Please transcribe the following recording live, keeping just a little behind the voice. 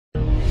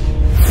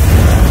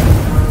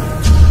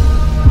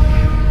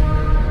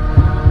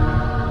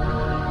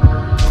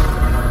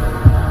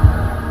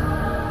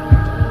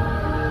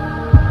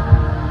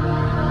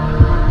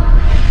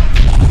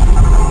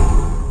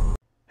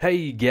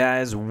Hey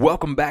guys,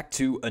 welcome back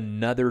to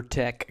another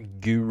Tech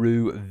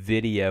Guru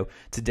video.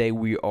 Today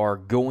we are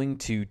going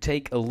to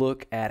take a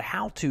look at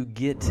how to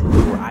get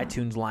your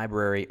iTunes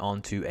library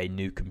onto a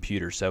new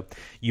computer. So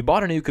you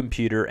bought a new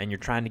computer and you're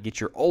trying to get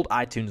your old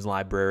iTunes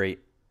library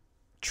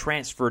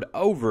transferred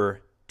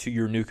over to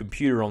your new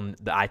computer on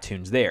the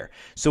iTunes there.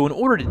 So in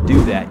order to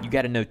do that, you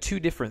got to know two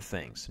different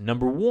things.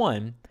 Number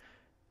one,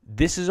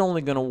 this is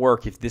only going to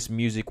work if this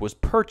music was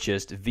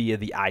purchased via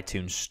the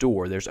iTunes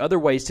store. There's other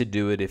ways to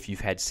do it if you've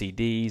had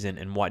CDs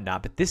and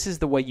whatnot, but this is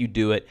the way you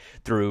do it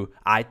through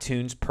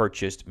iTunes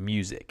purchased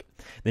music.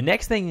 The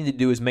next thing you need to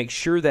do is make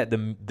sure that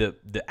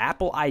the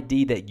Apple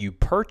ID that you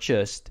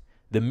purchased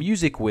the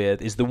music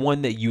with is the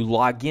one that you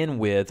log in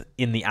with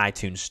in the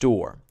iTunes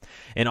store.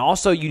 And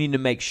also you need to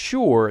make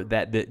sure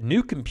that the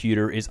new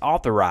computer is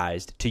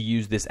authorized to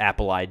use this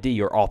Apple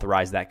ID or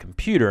authorize that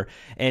computer.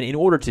 And in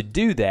order to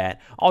do that,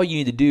 all you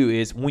need to do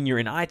is when you're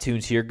in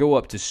iTunes here, go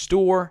up to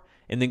Store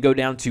and then go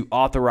down to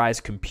Authorize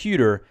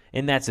Computer,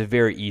 and that's a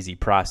very easy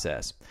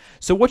process.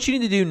 So what you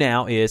need to do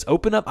now is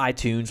open up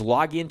iTunes,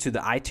 log into the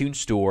iTunes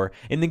Store,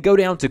 and then go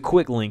down to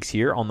Quick Links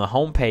here on the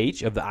home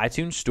page of the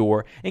iTunes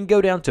Store and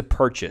go down to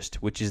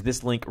Purchased, which is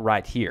this link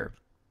right here.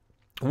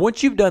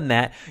 Once you've done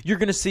that, you're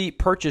going to see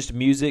purchased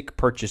music,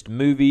 purchased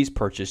movies,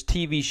 purchased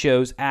TV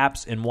shows,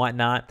 apps, and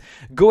whatnot.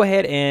 Go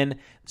ahead and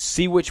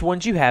see which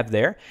ones you have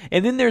there.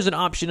 And then there's an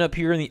option up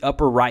here in the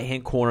upper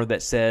right-hand corner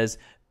that says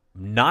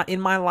Not in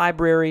my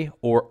library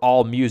or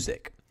All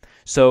music.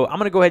 So I'm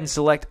going to go ahead and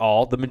select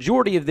All. The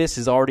majority of this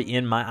is already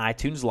in my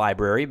iTunes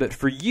library, but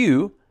for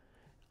you,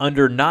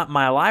 under Not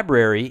my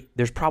library,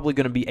 there's probably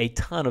going to be a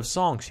ton of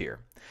songs here.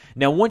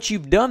 Now, once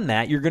you've done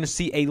that, you're going to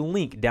see a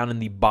link down in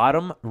the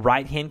bottom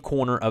right-hand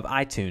corner of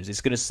iTunes.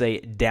 It's going to say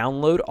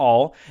Download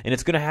All, and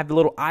it's going to have the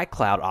little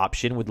iCloud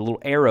option with the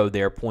little arrow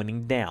there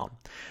pointing down.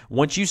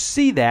 Once you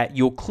see that,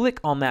 you'll click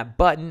on that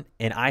button,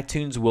 and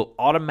iTunes will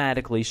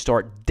automatically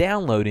start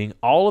downloading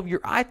all of your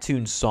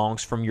iTunes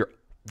songs from your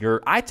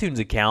iTunes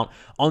account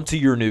onto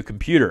your new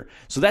computer.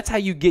 So that's how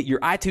you get your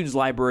iTunes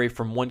library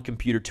from one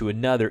computer to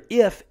another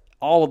if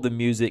all of the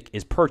music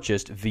is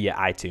purchased via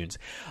iTunes.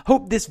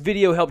 Hope this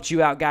video helped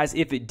you out, guys.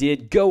 If it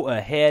did, go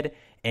ahead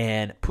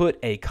and put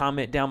a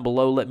comment down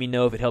below. Let me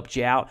know if it helped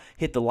you out.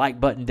 Hit the like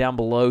button down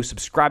below.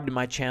 Subscribe to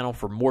my channel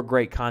for more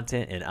great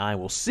content, and I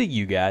will see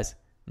you guys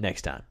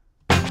next time.